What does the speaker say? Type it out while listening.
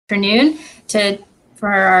afternoon.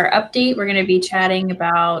 For our update, we're going to be chatting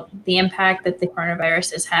about the impact that the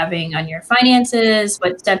coronavirus is having on your finances,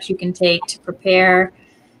 what steps you can take to prepare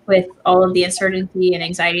with all of the uncertainty and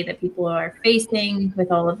anxiety that people are facing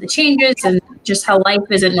with all of the changes, and just how life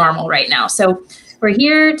isn't normal right now. So we're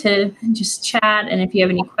here to just chat, and if you have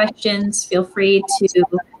any questions, feel free to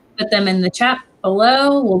put them in the chat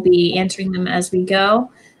below. We'll be answering them as we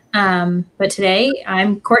go. But today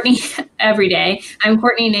I'm Courtney. Every day I'm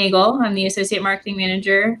Courtney Nagel. I'm the Associate Marketing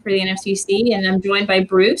Manager for the NFCC, and I'm joined by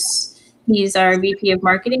Bruce. He's our VP of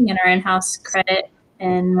Marketing and our in-house credit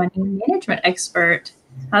and money management expert.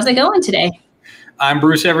 How's it going today? I'm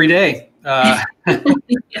Bruce every day. Yeah,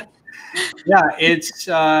 it's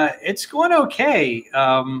going okay.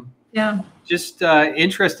 Just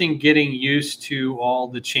interesting getting used to all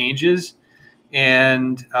the changes,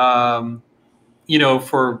 and you know,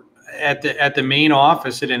 at the main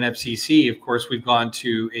office at NFCC, of course, we've gone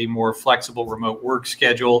to a more flexible remote work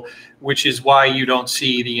schedule, which is why you don't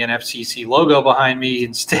see the NFCC logo behind me.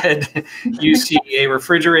 Instead, you see a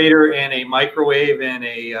refrigerator and a microwave and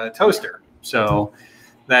a toaster. So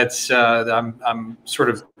that's I'm sort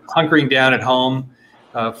of hunkering down at home,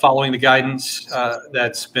 following the guidance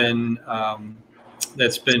that's been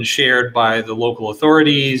shared by the local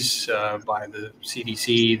authorities, by the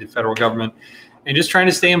CDC, the federal government, and just trying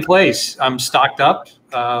to stay in place. I'm stocked up,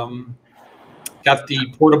 got the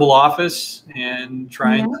portable office, and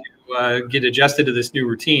trying to get adjusted to this new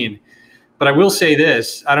routine. But I will say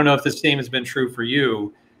this, I don't know if the same has been true for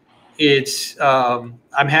you. It's, I'm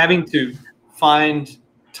having to find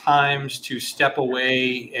times to step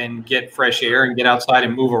away and get fresh air and get outside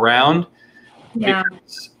and move around. Yeah.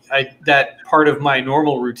 That part of my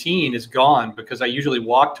normal routine is gone, because I usually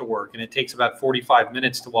walk to work, and it takes about 45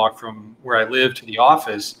 minutes to walk from where I live to the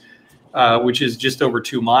office, which is just over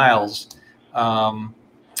 2 miles.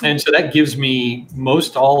 And so that gives me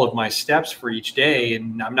most all of my steps for each day,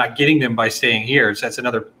 and I'm not getting them by staying here. So that's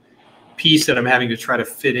another piece that I'm having to try to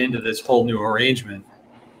fit into this whole new arrangement.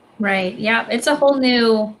 Right. Yeah. It's a whole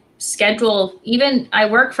new schedule. Even I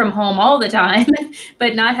work from home all the time,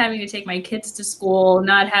 but not having to take my kids to school,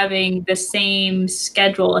 not having the same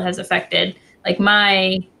schedule has affected like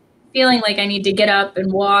my feeling like I need to get up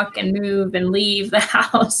and walk and move and leave the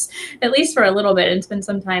house, at least for a little bit, and spend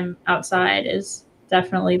some time outside is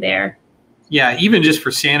definitely there. Yeah. Even just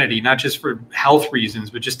for sanity, not just for health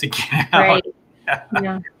reasons, but just to get out. Right.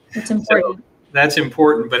 Yeah. That's important. So that's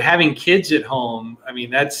important. But having kids at home, I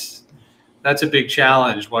mean, that's a big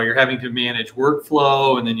challenge while you're having to manage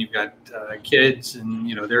workflow, and then you've got kids, and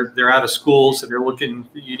you know they're out of school, so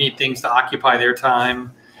you need things to occupy their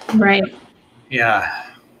time. Right. Yeah.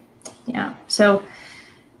 Yeah. So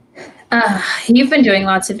you've been doing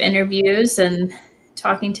lots of interviews and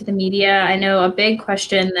talking to the media. I know a big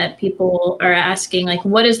question that people are asking, like,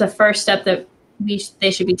 what is the first step that they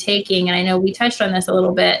should be taking? And I know we touched on this a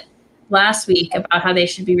little bit last week about how they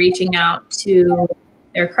should be reaching out to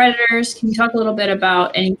their creditors. Can you talk a little bit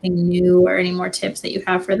about anything new or any more tips that you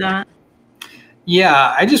have for that?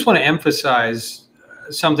 Yeah, I just want to emphasize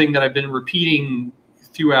something that I've been repeating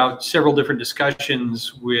throughout several different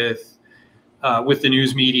discussions with the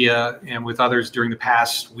news media and with others during the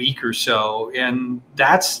past week or so, and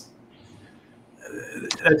that's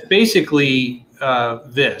basically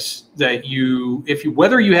this: that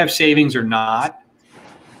whether you have savings or not,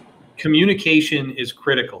 communication is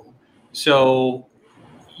critical. So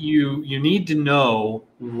you need to know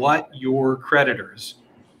what your creditors,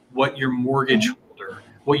 what your mortgage holder,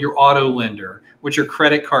 what your auto lender, what your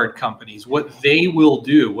credit card companies, what they will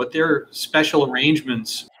do, what their special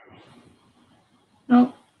arrangements.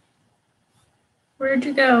 Oh, where'd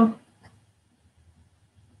you go?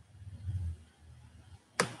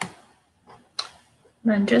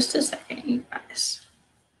 Then just a second, you guys.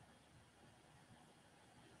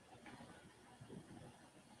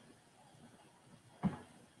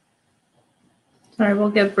 Sorry,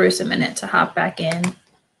 we'll give Bruce a minute to hop back in.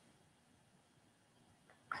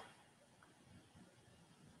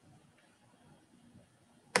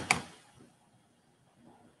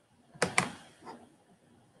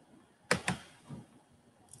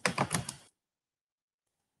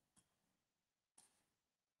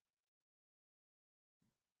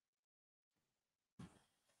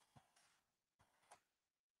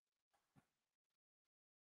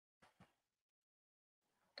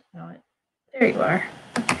 There you are.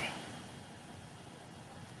 Okay.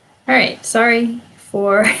 All right. Sorry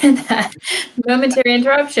for that momentary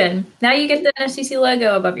interruption. Now you get the NFCC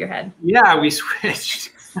logo above your head. Yeah, we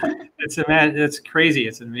switched. It's crazy.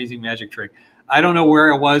 It's an amazing magic trick. I don't know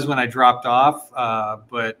where I was when I dropped off,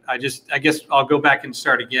 but I guess I'll go back and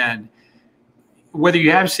start again. Whether you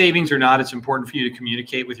have savings or not, it's important for you to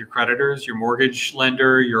communicate with your creditors, your mortgage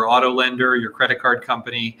lender, your auto lender, your credit card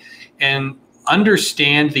company, and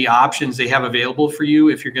understand the options they have available for you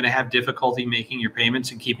if you're going to have difficulty making your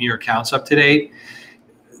payments and keeping your accounts up to date.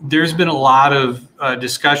 There's been a lot of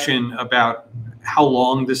discussion about how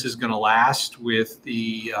long this is going to last with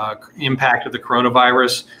the impact of the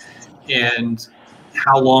coronavirus and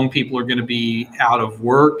how long people are going to be out of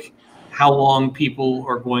work, how long people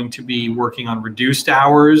are going to be working on reduced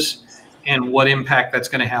hours, and what impact that's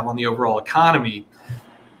going to have on the overall economy.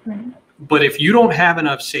 Right. But if you don't have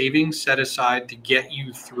enough savings set aside to get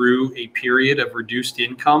you through a period of reduced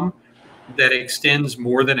income that extends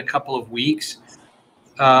more than a couple of weeks,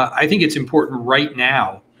 I think it's important right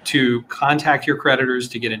now to contact your creditors,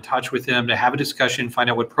 to get in touch with them, to have a discussion, find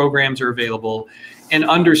out what programs are available, and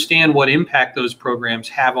understand what impact those programs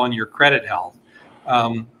have on your credit health.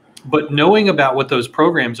 But knowing about what those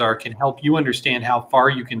programs are can help you understand how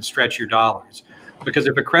far you can stretch your dollars. Because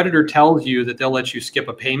if a creditor tells you that they'll let you skip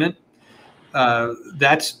a payment,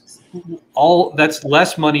 that's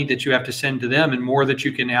less money that you have to send to them and more that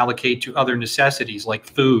you can allocate to other necessities like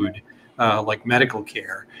food, like medical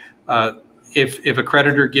care. If a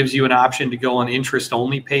creditor gives you an option to go on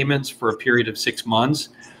interest-only payments for a period of 6 months,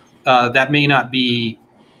 that may not be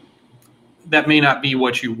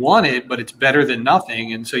what you wanted, but it's better than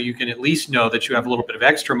nothing. And so you can at least know that you have a little bit of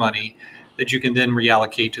extra money that you can then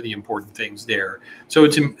reallocate to the important things there. So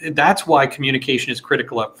that's why communication is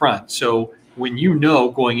critical up front. So when you know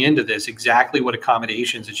going into this exactly what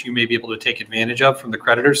accommodations that you may be able to take advantage of from the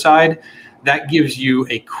creditor side, that gives you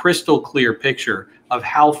a crystal clear picture of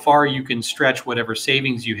how far you can stretch whatever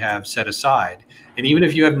savings you have set aside. And even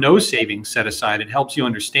if you have no savings set aside, it helps you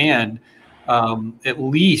understand at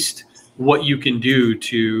least what you can do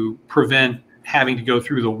to prevent having to go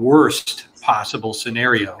through the worst possible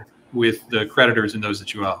scenario with the creditors and those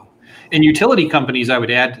that you owe. And utility companies, I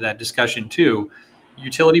would add to that discussion too.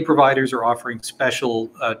 Utility providers are offering special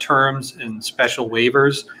terms and special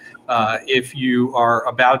waivers. If you're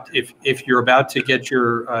about to get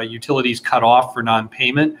your utilities cut off for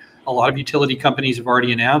non-payment, a lot of utility companies have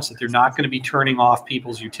already announced that they're not going to be turning off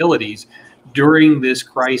people's utilities during this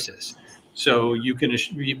crisis. So you can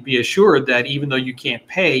be assured that even though you can't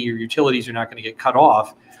pay, your utilities are not going to get cut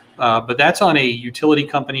off. But that's on a utility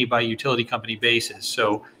company by utility company basis.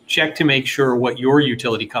 So check to make sure what your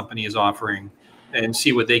utility company is offering and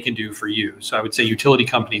see what they can do for you. So I would say utility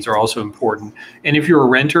companies are also important. And if you're a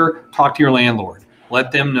renter, talk to your landlord.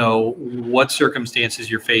 Let them know what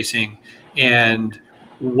circumstances you're facing and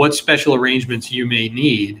what special arrangements you may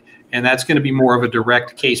need. And that's going to be more of a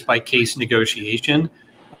direct case-by-case negotiation,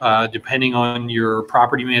 depending on your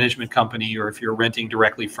property management company, or if you're renting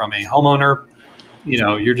directly from a homeowner.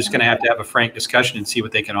 You're just going to have a frank discussion and see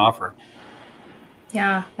what they can offer.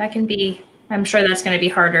 Yeah, that can be, I'm sure that's going to be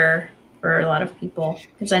harder for a lot of people,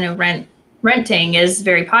 because I know renting is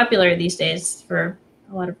very popular these days for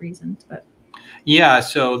a lot of reasons. But yeah,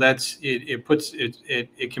 so that's it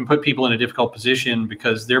can put people in a difficult position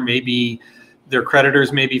because their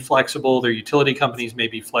creditors may be flexible, their utility companies may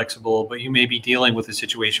be flexible, but you may be dealing with a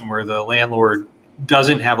situation where the landlord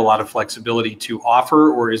doesn't have a lot of flexibility to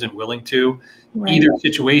offer or isn't willing to. Right. Either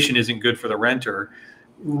situation isn't good for the renter.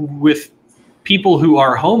 With people who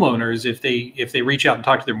are homeowners, if they reach out and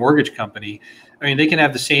talk to their mortgage company, I mean, they can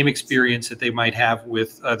have the same experience that they might have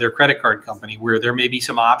with their credit card company, where there may be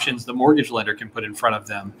some options the mortgage lender can put in front of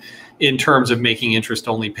them in terms of making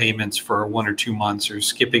interest-only payments for 1 or 2 months or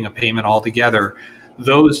skipping a payment altogether.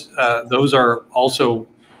 Those are also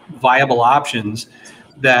viable options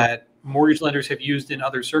that mortgage lenders have used in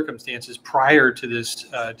other circumstances prior to this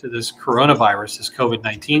coronavirus, this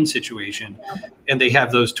COVID-19 situation, and they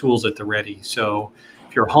have those tools at the ready. So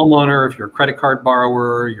if you're a homeowner, if you're a credit card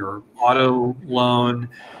borrower, your auto loan,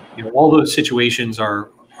 all those situations are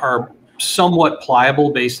somewhat pliable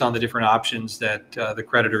based on the different options that the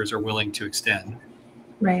creditors are willing to extend.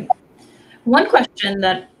 Right. One question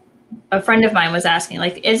that a friend of mine was asking,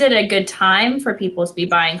 is it a good time for people to be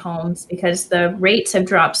buying homes because the rates have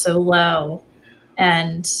dropped so low?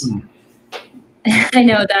 And I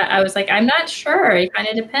know that I was like, I'm not sure. It kind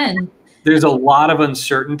of depends. There's a lot of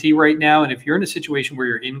uncertainty right now. And if you're in a situation where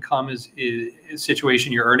your income is a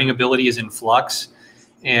situation, your earning ability is in flux,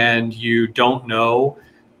 and you don't know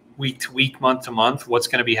week to week, month to month, what's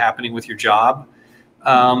going to be happening with your job,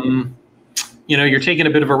 you're taking a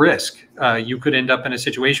bit of a risk. You could end up in a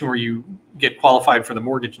situation where you get qualified for the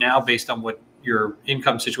mortgage now based on what your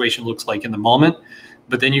income situation looks like in the moment,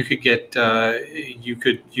 but then you could get you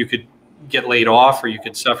could get laid off, or you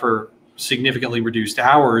could suffer significantly reduced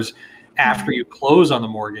hours after you close on the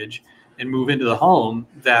mortgage and move into the home,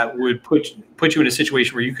 that would put you in a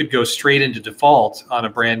situation where you could go straight into default on a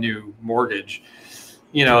brand new mortgage.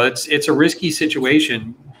 It's a risky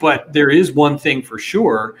situation, but there is one thing for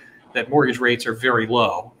sure, that mortgage rates are very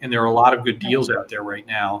low, and there are a lot of good deals out there right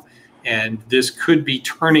now. And this could be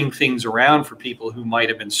turning things around for people who might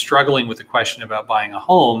have been struggling with the question about buying a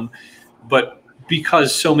home, but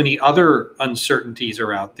because so many other uncertainties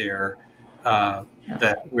are out there,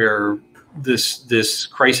 that where this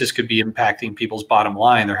crisis could be impacting people's bottom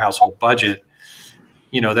line, their household budget.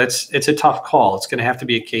 It's a tough call. It's going to have to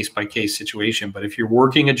be a case by case situation. But if you're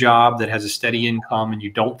working a job that has a steady income and you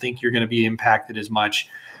don't think you're going to be impacted as much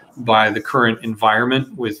by the current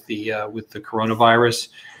environment with the coronavirus,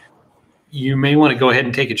 you may want to go ahead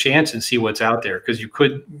and take a chance and see what's out there, because you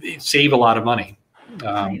could save a lot of money.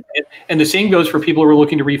 And the same goes for people who are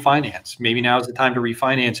looking to refinance. Maybe now is the time to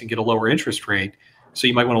refinance and get a lower interest rate. So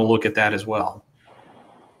you might want to look at that as well.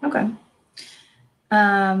 Okay.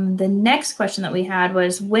 The next question that we had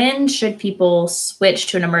was, when should people switch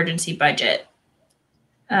to an emergency budget?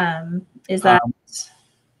 Is that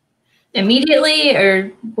immediately, or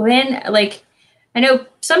when? Like, I know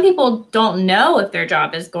some people don't know if their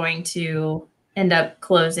job is going to end up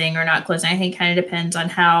closing or not closing. I think it kind of depends on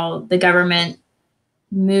how the government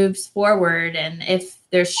moves forward and if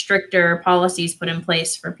there's stricter policies put in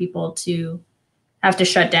place for people to have to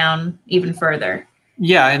shut down even further.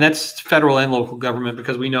 Yeah, and that's federal and local government,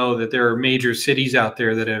 because we know that there are major cities out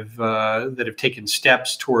there that have taken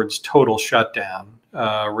steps towards total shutdown,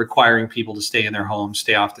 requiring people to stay in their homes,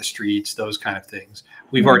 stay off the streets, those kind of things.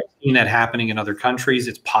 We've already seen that happening in other countries.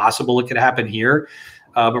 It's possible it could happen here.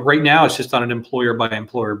 But right now, it's just on an employer by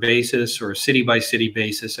employer basis or a city by city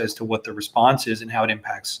basis as to what the response is and how it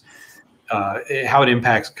impacts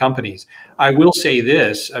companies. I will say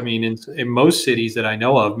this: I mean, in most cities that I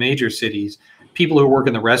know of, major cities, people who work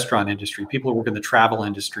in the restaurant industry, people who work in the travel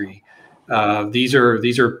industry, these are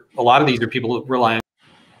a lot of these are people who rely on.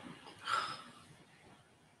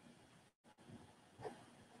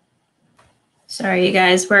 Sorry, you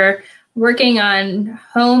guys, we're working on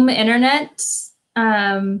home internet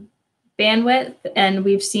bandwidth, and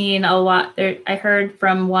we've seen a lot there. I heard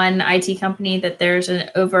from one IT company that there's an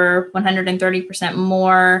over 130%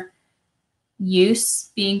 more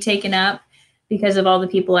use being taken up because of all the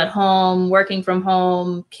people at home, working from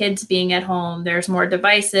home, kids being at home. There's more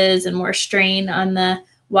devices and more strain on the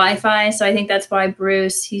Wi-Fi. So I think that's why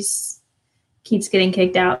Bruce, keeps getting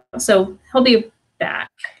kicked out. So he'll be back.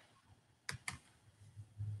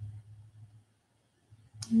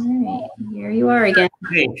 All right, here you are again.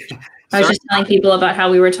 Hey, I was just telling people about how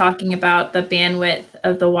we were talking about the bandwidth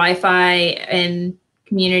of the Wi-Fi in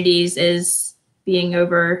communities is being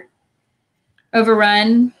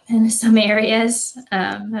overrun in some areas.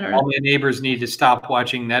 I don't know. All my neighbors need to stop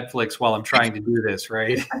watching Netflix while I'm trying to do this,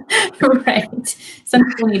 right? Right. Some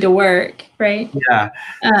people need to work, right? Yeah.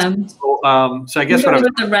 So I guess what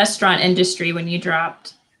with the restaurant industry when you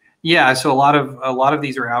dropped. Yeah, so a lot of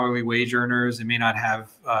these are hourly wage earners. They may not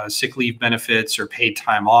have sick leave benefits or paid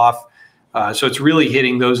time off. So it's really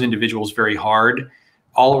hitting those individuals very hard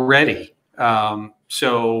already.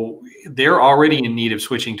 So they're already in need of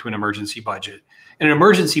switching to an emergency budget. And an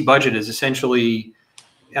emergency budget is essentially,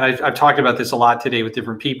 and I've talked about this a lot today with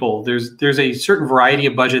different people, there's a certain variety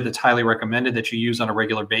of budget that's highly recommended that you use on a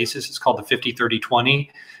regular basis. It's called the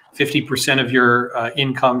 50-30-20. 50% of your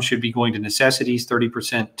income should be going to necessities,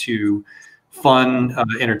 30% to fun,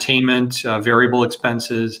 entertainment, variable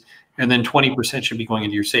expenses, and then 20% should be going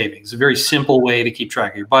into your savings. It's a very simple way to keep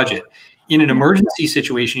track of your budget. In an emergency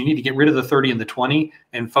situation, you need to get rid of the 30 and the 20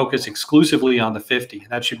 and focus exclusively on the 50.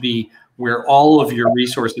 That should be where all of your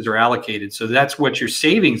resources are allocated. So that's what your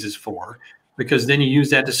savings is for, because then you use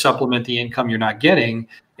that to supplement the income you're not getting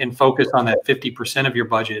and focus on that 50% of your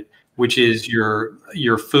budget, which is your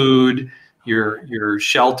food, your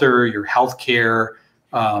shelter, your healthcare,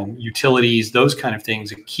 utilities, those kind of things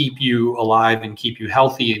that keep you alive and keep you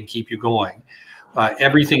healthy and keep you going.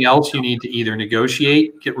 Everything else you need to either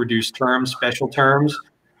negotiate, get reduced terms, special terms,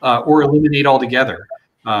 or eliminate altogether,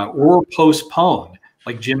 or postpone.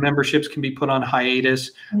 Like gym memberships can be put on hiatus.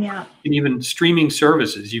 Yeah. And even streaming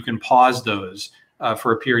services, you can pause those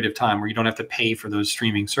for a period of time where you don't have to pay for those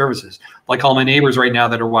streaming services. Like all my neighbors right now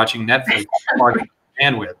that are watching Netflix,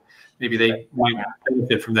 bandwidth, maybe they might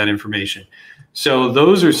benefit from that information. So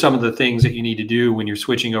those are some of the things that you need to do when you're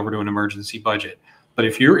switching over to an emergency budget. But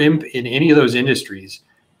if you're in any of those industries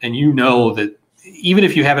and you know that even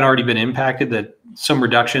if you haven't already been impacted, that some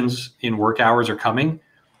reductions in work hours are coming,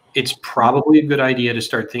 it's probably a good idea to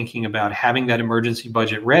start thinking about having that emergency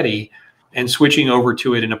budget ready and switching over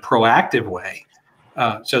to it in a proactive way,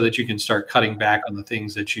 so that you can start cutting back on the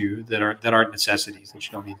things that aren't necessities that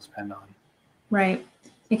you don't need to spend on. Right.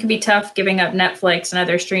 It can be tough giving up Netflix and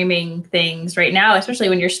other streaming things right now, especially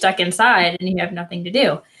when you're stuck inside and you have nothing to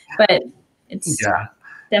do. But it's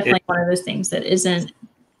definitely one of those things that isn't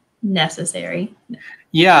necessary.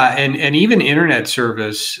 Yeah, and even internet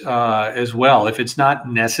service as well. If it's not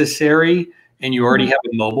necessary and you already have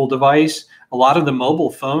a mobile device, a lot of the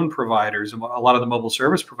mobile phone providers, a lot of the mobile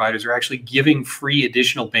service providers are actually giving free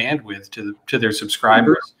additional bandwidth to their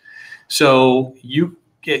subscribers. So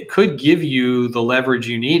it could give you the leverage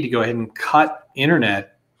you need to go ahead and cut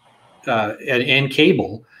internet and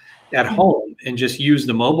cable at home and just use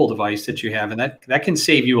the mobile device that you have. And that can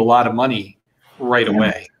save you a lot of money right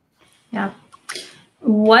away. Yeah.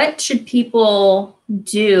 What should people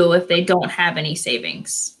do if they don't have any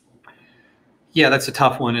savings? Yeah, that's a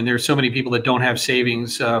tough one. And there's so many people that don't have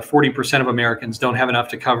savings. 40% of Americans don't have enough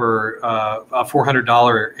to cover a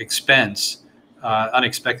 $400 expense,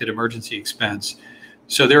 unexpected emergency expense.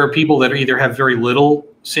 So there are people that either have very little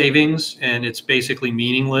savings and it's basically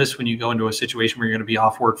meaningless when you go into a situation where you're going to be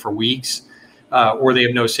off work for weeks, or they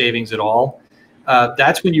have no savings at all.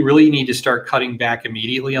 That's when you really need to start cutting back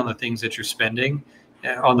immediately on the things that you're spending,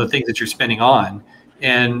 on,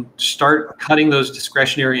 and start cutting those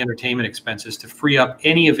discretionary entertainment expenses to free up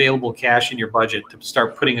any available cash in your budget to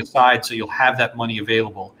start putting aside so you'll have that money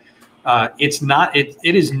available.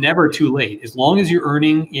 It is never too late. As long as you're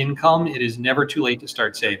earning income, it is never too late to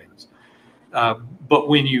start savings. But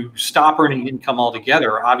when you stop earning income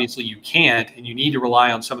altogether, obviously you can't, and you need to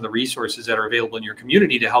rely on some of the resources that are available in your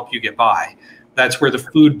community to help you get by. That's where the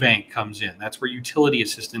food bank comes in. That's where utility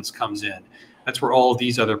assistance comes in. That's where all of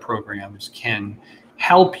these other programs can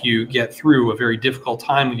help you get through a very difficult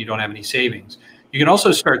time when you don't have any savings. You can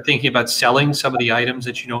also start thinking about selling some of the items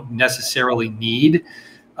that you don't necessarily need.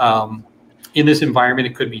 In this environment,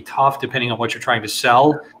 it could be tough depending on what you're trying to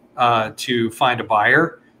sell to find a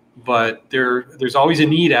buyer, but there's always a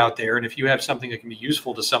need out there. And if you have something that can be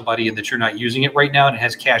useful to somebody and that you're not using it right now and it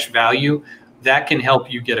has cash value, that can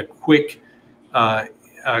help you get a quick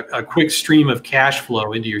stream of cash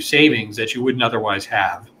flow into your savings that you wouldn't otherwise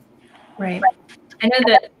have. Right. I know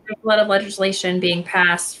that there's a lot of legislation being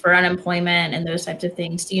passed for unemployment and those types of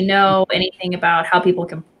things. Do you know anything about how people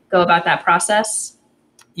can go about that process?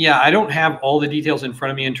 Yeah, I don't have all the details in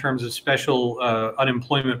front of me in terms of special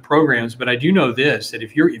unemployment programs, but I do know this, that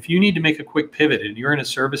if you need to make a quick pivot and you're in a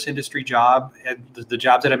service industry job, the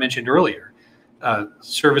jobs that I mentioned earlier,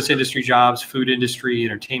 service industry jobs, food industry,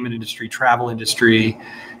 entertainment industry, travel industry,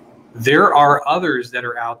 there are others that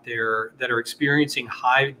are out there that are experiencing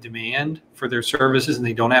high demand for their services and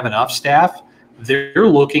they don't have enough staff. They're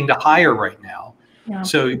looking to hire right now. Yeah.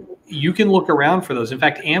 So you can look around for those. In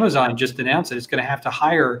fact, Amazon just announced that it's going to have to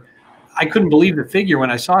hire. I couldn't believe the figure when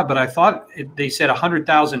I saw it, but I thought they said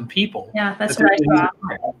 100,000 people. Yeah, that's what I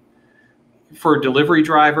saw. For delivery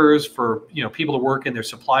drivers, for people to work in their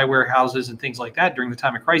supply warehouses and things like that during the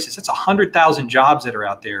time of crisis. It's 100,000 jobs that are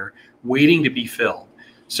out there waiting to be filled.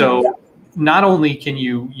 So not only can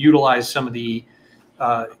you utilize some of the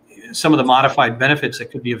modified benefits that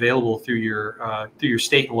could be available through your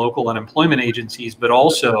state and local unemployment agencies, but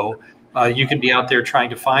also you can be out there trying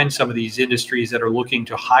to find some of these industries that are looking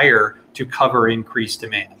to hire to cover increased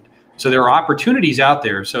demand. So there are opportunities out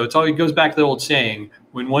there. So it goes back to the old saying,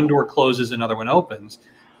 when one door closes, another one opens.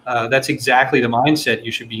 That's exactly the mindset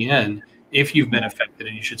you should be in if you've been affected,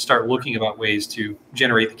 and you should start looking about ways to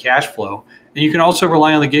generate the cash flow. And you can also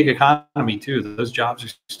rely on the gig economy too. Those jobs are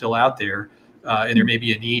still out there, and there may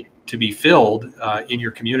be a need to be filled in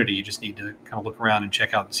your community. You just need to kind of look around and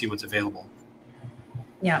check out and see what's available.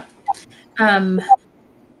 Yeah.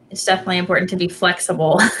 It's definitely important to be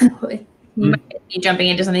flexible. You might be jumping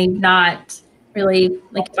into something not really,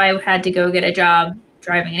 like if I had to go get a job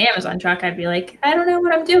driving an Amazon truck, I'd be like, I don't know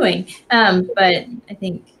what I'm doing. But I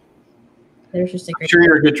think there's just a great, I'm sure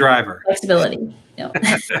you're a good driver. Flexibility. No.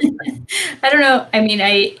 I don't know. I mean,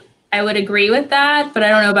 I would agree with that, but I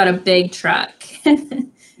don't know about a big truck.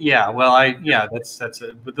 Yeah, well, that's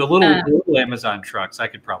it. But the little Amazon trucks, I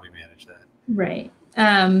could probably manage that. Right.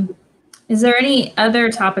 Is there any other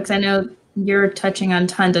topics? I know you're touching on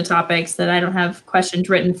tons of topics that I don't have questions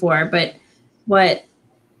written for, but what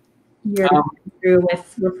you're going through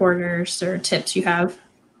with reporters or tips you have?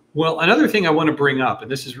 Well, another thing I want to bring up, and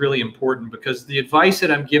this is really important because the advice that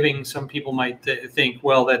I'm giving, some people might think,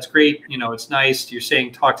 well, that's great. It's nice. You're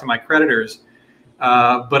saying talk to my creditors,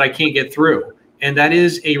 but I can't get through. And that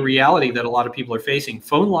is a reality that a lot of people are facing.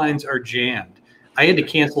 Phone lines are jammed. I had to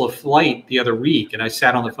cancel a flight the other week, and I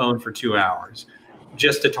sat on the phone for 2 hours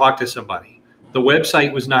just to talk to somebody. The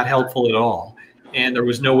website was not helpful at all, and there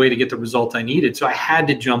was no way to get the result I needed. So I had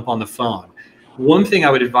to jump on the phone. One thing I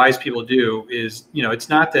would advise people to do is, it's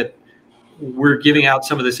not that we're giving out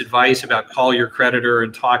some of this advice about call your creditor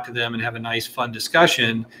and talk to them and have a nice, fun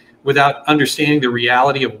discussion without understanding the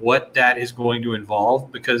reality of what that is going to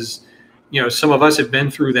involve. Because, some of us have been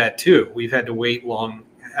through that too. We've had to wait long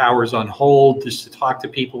hours on hold just to talk to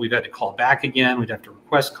people. We've had to call back again. We'd have to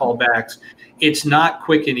request callbacks. It's not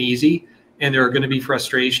quick and easy, and there are going to be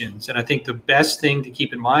frustrations. And I think the best thing to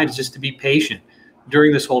keep in mind is just to be patient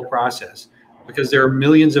during this whole process, because there are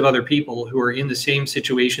millions of other people who are in the same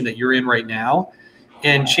situation that you're in right now.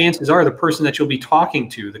 And chances are the person that you'll be talking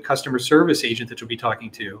to, the customer service agent that you'll be talking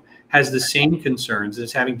to, has the same concerns,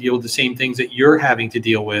 is having to deal with the same things that you're having to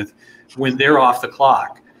deal with when they're off the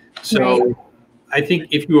clock. So right. I think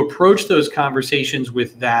if you approach those conversations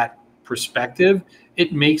with that perspective,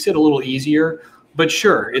 it makes it a little easier. But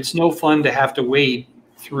sure, it's no fun to have to wait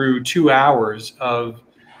through 2 hours of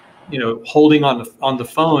holding on the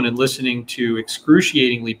phone and listening to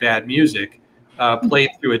excruciatingly bad music played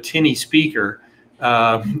through a tinny speaker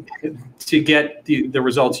to get the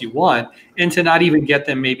results you want, and to not even get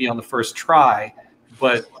them maybe on the first try.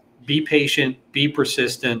 But be patient, be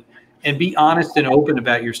persistent, and be honest and open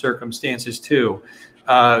about your circumstances too.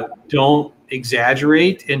 Don't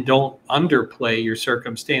exaggerate and don't underplay your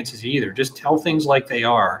circumstances either. Just tell things like they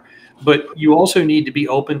are. But you also need to be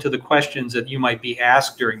open to the questions that you might be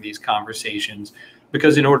asked during these conversations,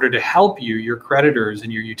 because in order to help you, your creditors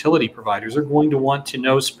and your utility providers are going to want to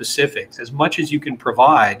know specifics as much as you can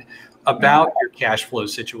provide about your cash flow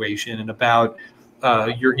situation and about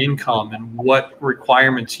your income and what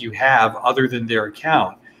requirements you have other than their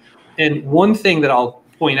account. And one thing that I'll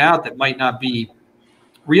point out that might not be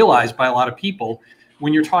realized by a lot of people,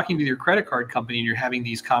 when you're talking to your credit card company and you're having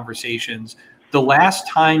these conversations, the last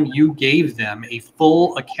time you gave them a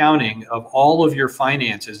full accounting of all of your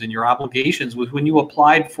finances and your obligations was when you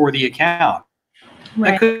applied for the account.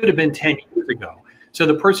 Right. That could have been 10 years ago. So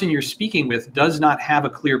the person you're speaking with does not have a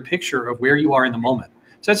clear picture of where you are in the moment.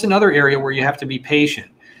 So that's another area where you have to be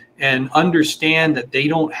patient and understand that they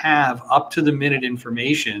don't have up-to-the-minute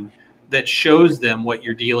information that shows them what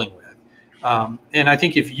you're dealing with. And I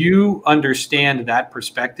think if you understand that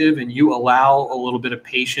perspective and you allow a little bit of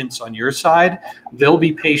patience on your side, they'll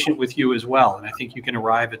be patient with you as well. And I think you can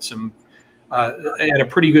arrive at at a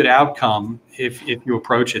pretty good outcome if you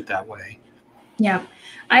approach it that way. Yeah.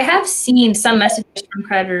 I have seen some messages from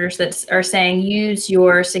creditors that are saying use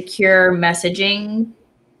your secure messaging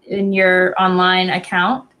in your online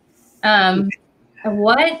account.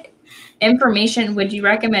 What information would you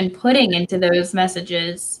recommend putting into those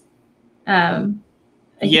messages?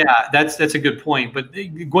 Yeah, that's a good point. But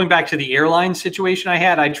going back to the airline situation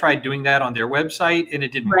I tried doing that on their website and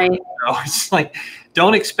it didn't work. So it's like,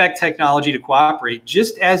 don't expect technology to cooperate,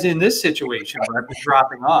 just as in this situation where I've been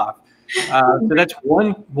dropping off. So that's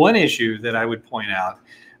one issue that I would point out.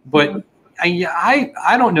 But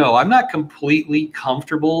I don't know. I'm not completely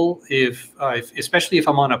comfortable if especially if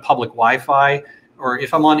I'm on a public Wi-Fi or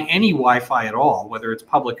if I'm on any Wi-Fi at all, whether it's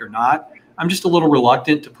public or not. I'm just a little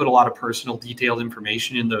reluctant to put a lot of personal detailed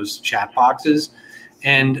information in those chat boxes.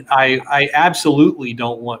 And I absolutely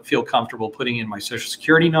don't feel comfortable putting in my social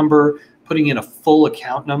security number, putting in a full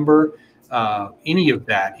account number, any of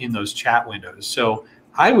that in those chat windows. So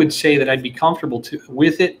I would say that I'd be comfortable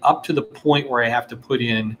with it up to the point where I have to put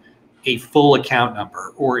in a full account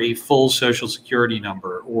number or a full social security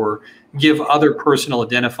number or give other personal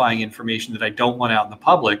identifying information that I don't want out in the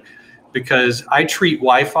public. Because I treat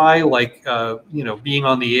Wi-Fi like, being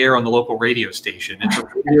on the air on the local radio station. It's a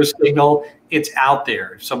radio signal. It's out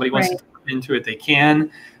there. If somebody wants to tap into it, they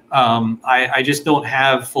can. I just don't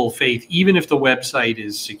have full faith, even if the website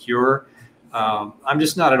is secure. I'm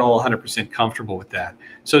just not at all 100% comfortable with that.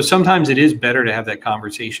 So sometimes it is better to have that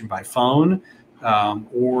conversation by phone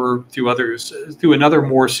or through another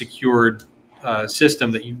more secured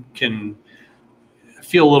system that you can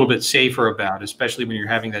feel a little bit safer about, especially when you're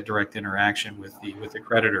having that direct interaction with the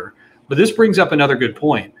creditor. But this brings up another good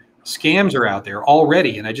point. Scams are out there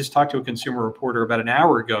already. And I just talked to a consumer reporter about an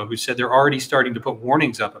hour ago who said they're already starting to put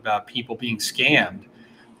warnings up about people being scammed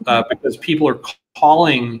because people are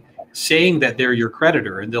calling saying that they're your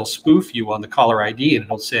creditor, and they'll spoof you on the caller ID and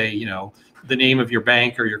it'll say, the name of your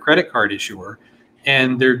bank or your credit card issuer.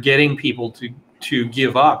 And they're getting people to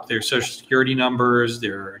give up their social security numbers,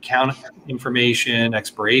 their account information,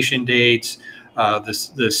 expiration dates, the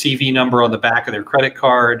CV number on the back of their credit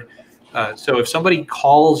card. So if somebody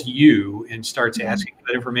calls you and starts asking for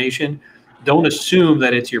that information, don't assume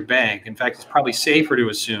that it's your bank. In fact, it's probably safer to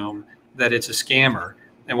assume that it's a scammer.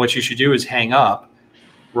 And what you should do is hang up,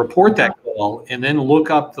 report that call, and then look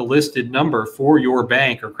up the listed number for your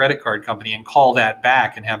bank or credit card company and call that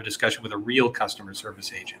back and have a discussion with a real customer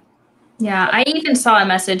service agent. Yeah, I even saw a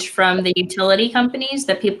message from the utility companies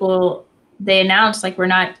that they announced, like, we're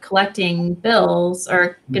not collecting bills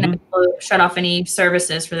or going to shut off any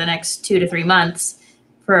services for the next 2 to 3 months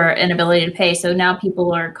for inability to pay. So now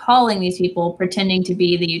people are calling these people pretending to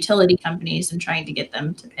be the utility companies and trying to get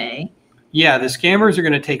them to pay. Yeah, the scammers are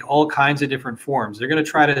going to take all kinds of different forms. They're going to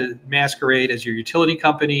try to masquerade as your utility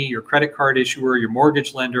company, your credit card issuer, your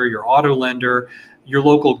mortgage lender, your auto lender, your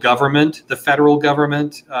local government, the federal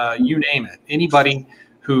government, you name it. Anybody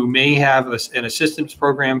who may have an assistance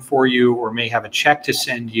program for you or may have a check to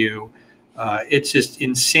send you. It's just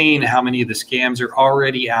insane how many of the scams are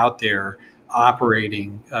already out there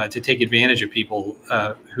operating to take advantage of people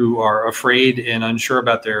who are afraid and unsure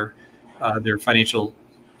about their financial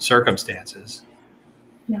circumstances.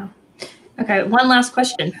 Yeah. Okay. One last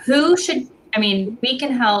question. We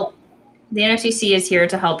can help. The NFCC is here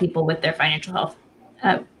to help people with their financial health,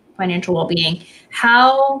 financial well-being.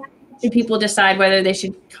 How do people decide whether they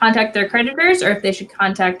should contact their creditors or if they should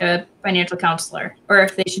contact a financial counselor, or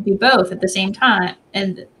if they should do both at the same time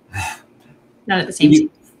and not at the same time?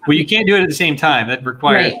 Well, you can't do it at the same time. That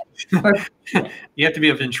requires you have to be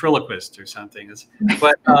a ventriloquist or something.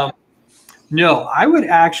 But no, I would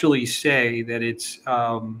actually say that it's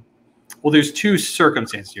there's two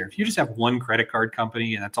circumstances here. If you just have one credit card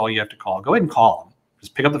company and that's all you have to call, go ahead and call them.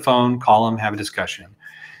 Just pick up the phone, call them, have a discussion.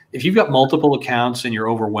 If you've got multiple accounts and you're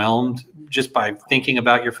overwhelmed just by thinking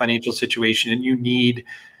about your financial situation and you need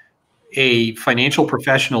a financial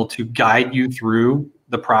professional to guide you through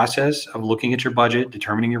the process of looking at your budget,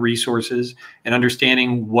 determining your resources, and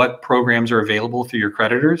understanding what programs are available through your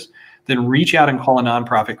creditors, then reach out and call a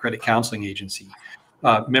nonprofit credit counseling agency.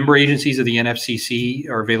 Member agencies of the NFCC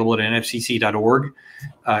are available at nfcc.org.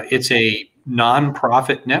 It's a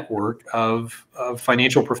nonprofit network of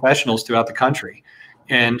financial professionals throughout the country.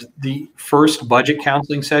 And the first budget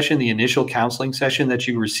counseling session, the initial counseling session that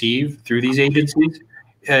you receive through these agencies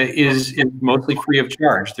is mostly free of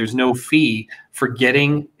charge. There's no fee for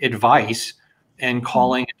getting advice and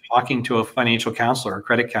calling and talking to a financial counselor or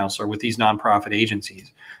credit counselor with these nonprofit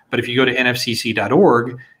agencies. But if you go to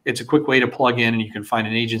nfcc.org, it's a quick way to plug in and you can find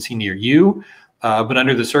an agency near you. But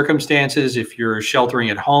under the circumstances, if you're sheltering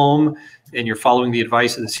at home and you're following the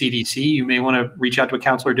advice of the CDC, you may want to reach out to a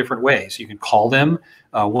counselor a different way. So you can call them,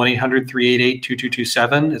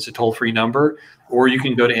 1-800-388-2227. It's a toll-free number, or you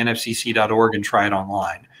can go to nfcc.org and try it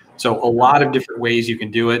online. So a lot of different ways you can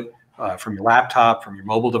do it from your laptop, from your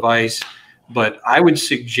mobile device. But I would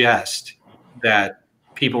suggest that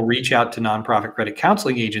people reach out to nonprofit credit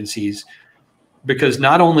counseling agencies, because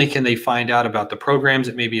not only can they find out about the programs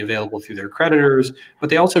that may be available through their creditors, but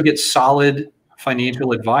they also get solid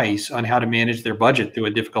financial advice on how to manage their budget through a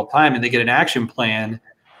difficult time. And they get an action plan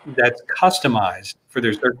that's customized for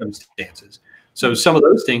their circumstances. So some of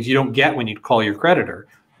those things you don't get when you call your creditor.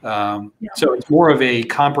 So it's more of a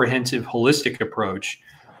comprehensive, holistic approach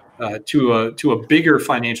to a bigger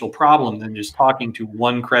financial problem than just talking to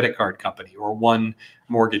one credit card company or one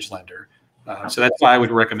mortgage lender. So that's why I would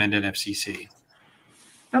recommend NFCC.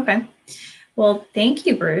 Okay. Well, thank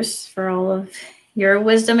you, Bruce, for all of your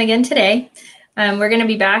wisdom again today. We're going to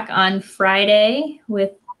be back on Friday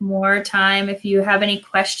with more time. If you have any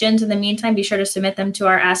questions in the meantime, be sure to submit them to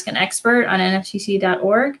our Ask an Expert on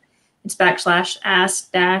nfcc.org. It's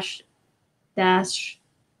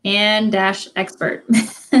 /ask-expert.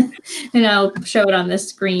 And I'll show it on the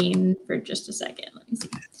screen for just a second. Let me see.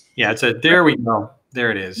 Yeah, there we go. There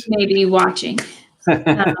it is. Maybe watching.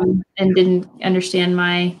 And didn't understand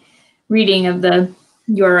my reading of the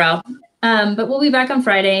URL. But we'll be back on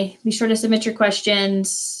Friday. Be sure to submit your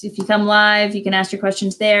questions. If you come live, you can ask your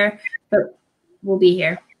questions there. But we'll be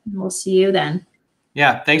here. We'll see you then.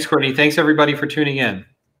 Yeah. Thanks, Courtney. Thanks, everybody, for tuning in.